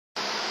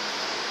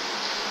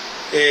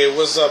Hey,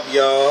 what's up,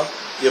 y'all?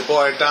 Your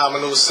boy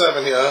Dominoes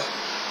 7 here.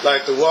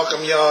 Like to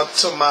welcome y'all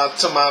to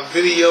my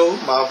video,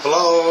 my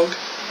vlog,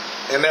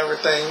 and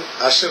everything.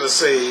 I should have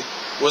said,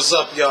 what's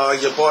up, y'all?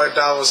 Your boy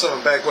Dominoes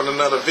 7 back with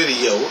another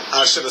video.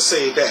 I should have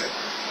said that.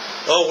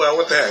 Oh well,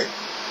 what the heck?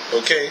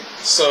 Okay,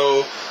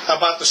 so I'm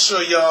about to show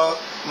y'all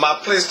my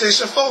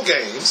PlayStation 4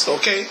 games.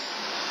 Okay.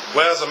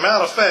 Well, as a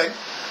matter of fact,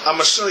 I'm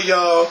gonna show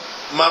y'all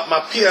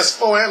my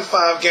PS4 and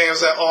 5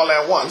 games all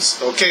at once.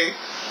 Okay.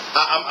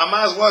 I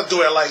might as well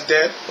do it like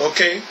that,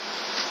 okay?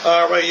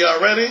 Alright,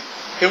 y'all ready?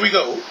 Here we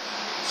go.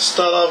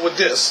 Start off with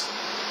this.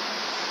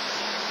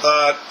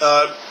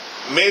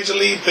 Major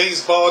League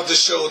Baseball The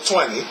Show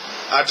 20.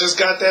 I just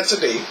got that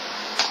today.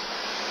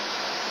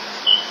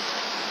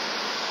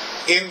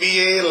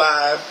 NBA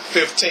Live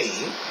 15.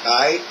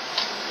 Alright?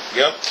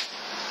 Yep.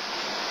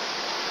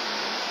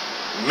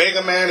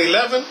 Mega Man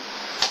 11.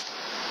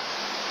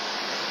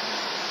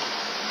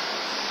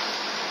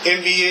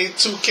 NBA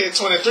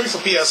 2K23 for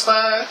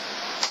PS5.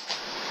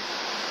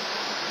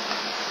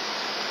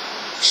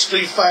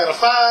 Street Fighter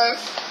 5.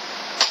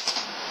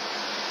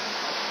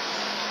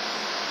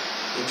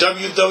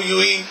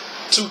 WWE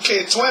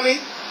 2K20.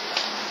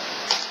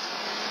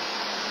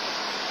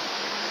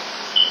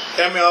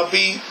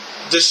 MLB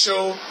The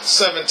Show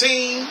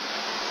 17.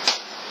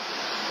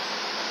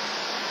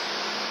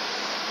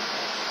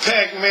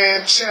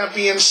 Pac-Man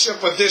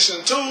Championship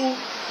Edition 2.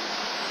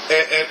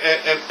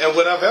 And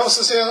whatever else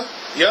is here.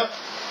 Yep.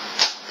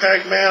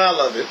 Pac-Man, I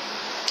love it.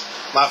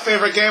 My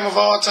favorite game of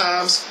all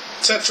times,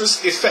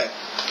 Tetris Effect.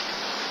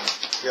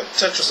 Yep,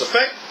 Tetris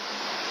Effect.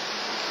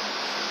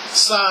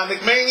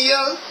 Sonic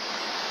Mania.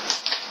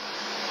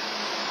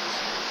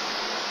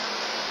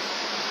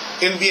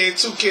 NBA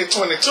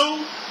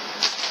 2K22.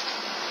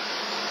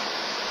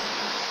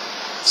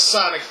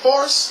 Sonic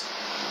Force.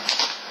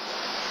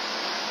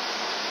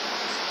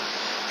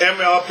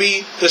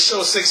 MLB The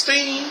Show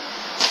 16.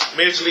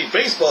 Major League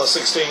Baseball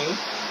 16.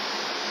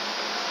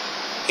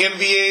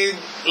 NBA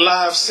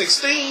Live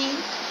 16.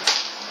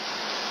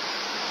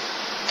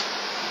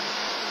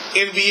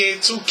 NBA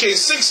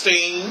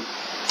 2K16.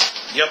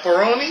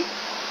 Yepperoni.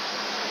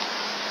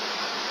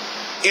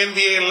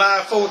 NBA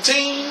Live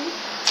 14.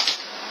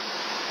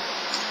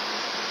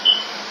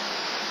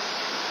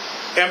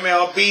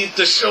 MLB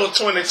The Show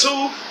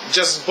 22.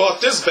 Just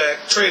bought this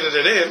back, traded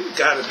it in,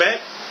 got it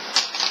back.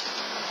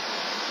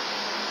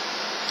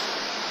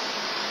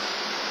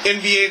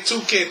 NBA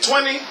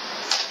 2K20.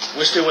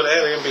 Wish they would have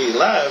had NBA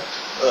Live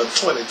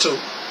 22.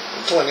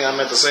 20, I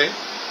meant to say.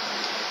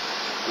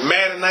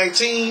 Madden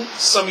 19.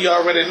 Some of you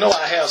already know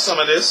I have some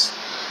of this.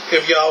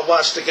 If y'all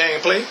watch the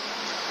gameplay.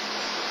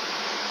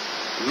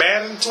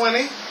 Madden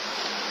 20.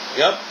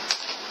 Yep.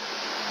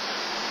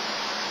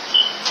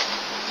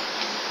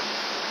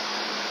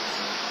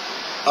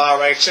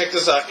 Alright, check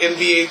this out.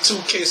 NBA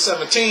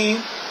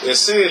 2K17. It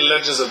said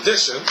Legends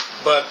Edition,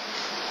 but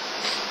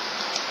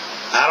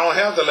I don't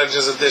have the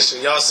Legends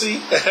Edition. Y'all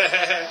see?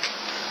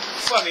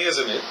 Funny,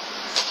 isn't it?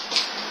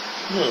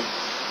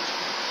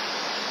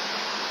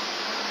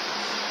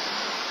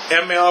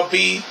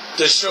 MLB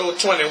The Show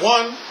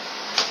 21.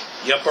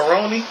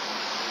 Yepperoni.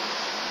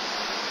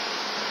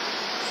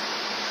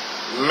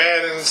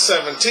 Madden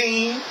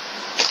 17.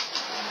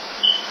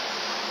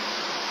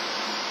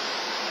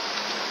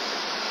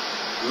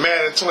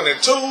 Madden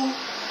 22.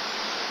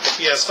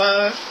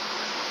 PS5.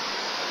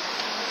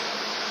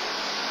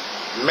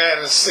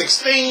 Madden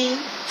 16.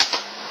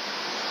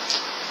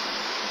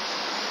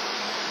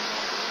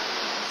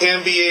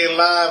 NBA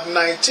Live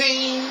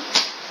 19.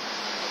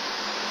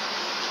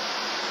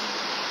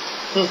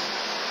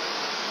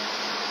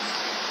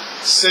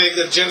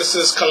 Sega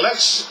Genesis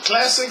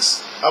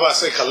Classics. I about to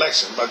say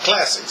collection, but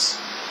classics.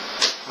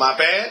 My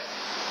bad.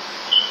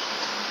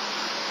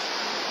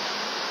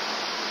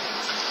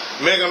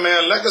 Mega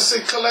Man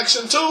Legacy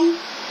Collection 2.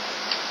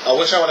 I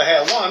wish I would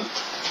have had one.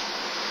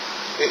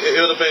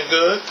 It would have been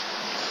good.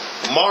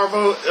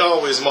 Marvel,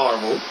 always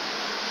Marvel.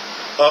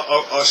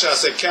 Or should I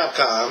say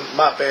Capcom?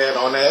 My bad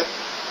on that.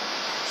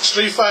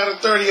 Street Fighter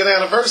 30th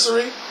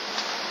Anniversary.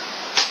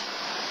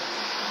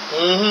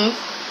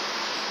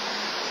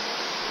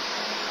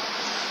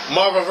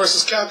 Marvel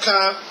vs.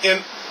 Capcom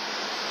in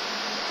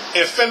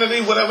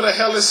Infinity, whatever the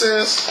hell it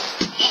says.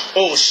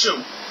 Oh,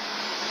 shoot.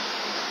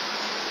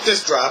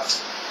 This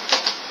dropped.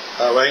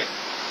 Alright.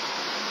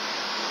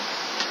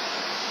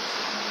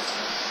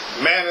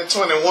 Madden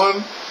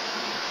 21.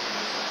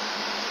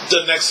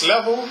 The Next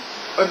Level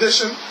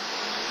Edition.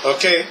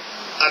 Okay.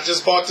 I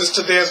just bought this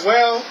today as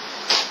well.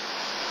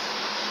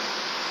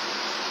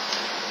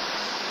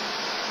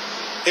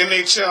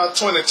 NHL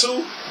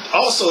 22.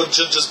 Also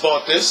just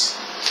bought this.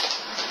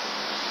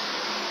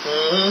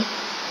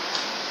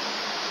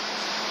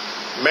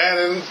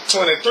 Madden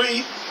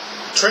 23.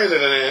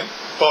 Traded it in.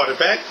 Bought it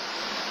back.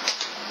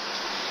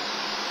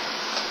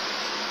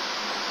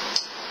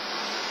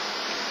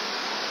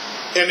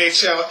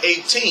 NHL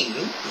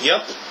 18.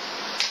 Yep.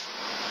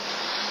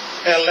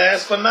 And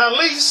last but not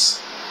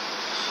least,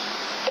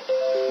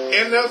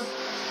 NBA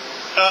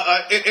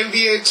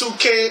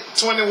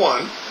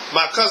 2K21.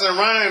 My cousin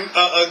Ryan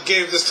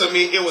gave this to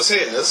me. It was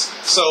his,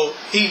 so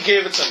he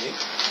gave it to me.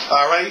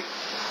 All right.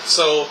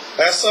 So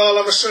that's all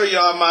I'm gonna show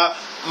y'all, my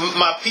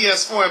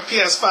PS4 and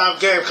PS5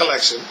 game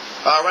collection.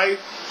 All right.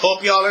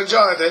 Hope y'all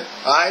enjoyed it.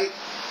 All right.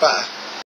 Bye.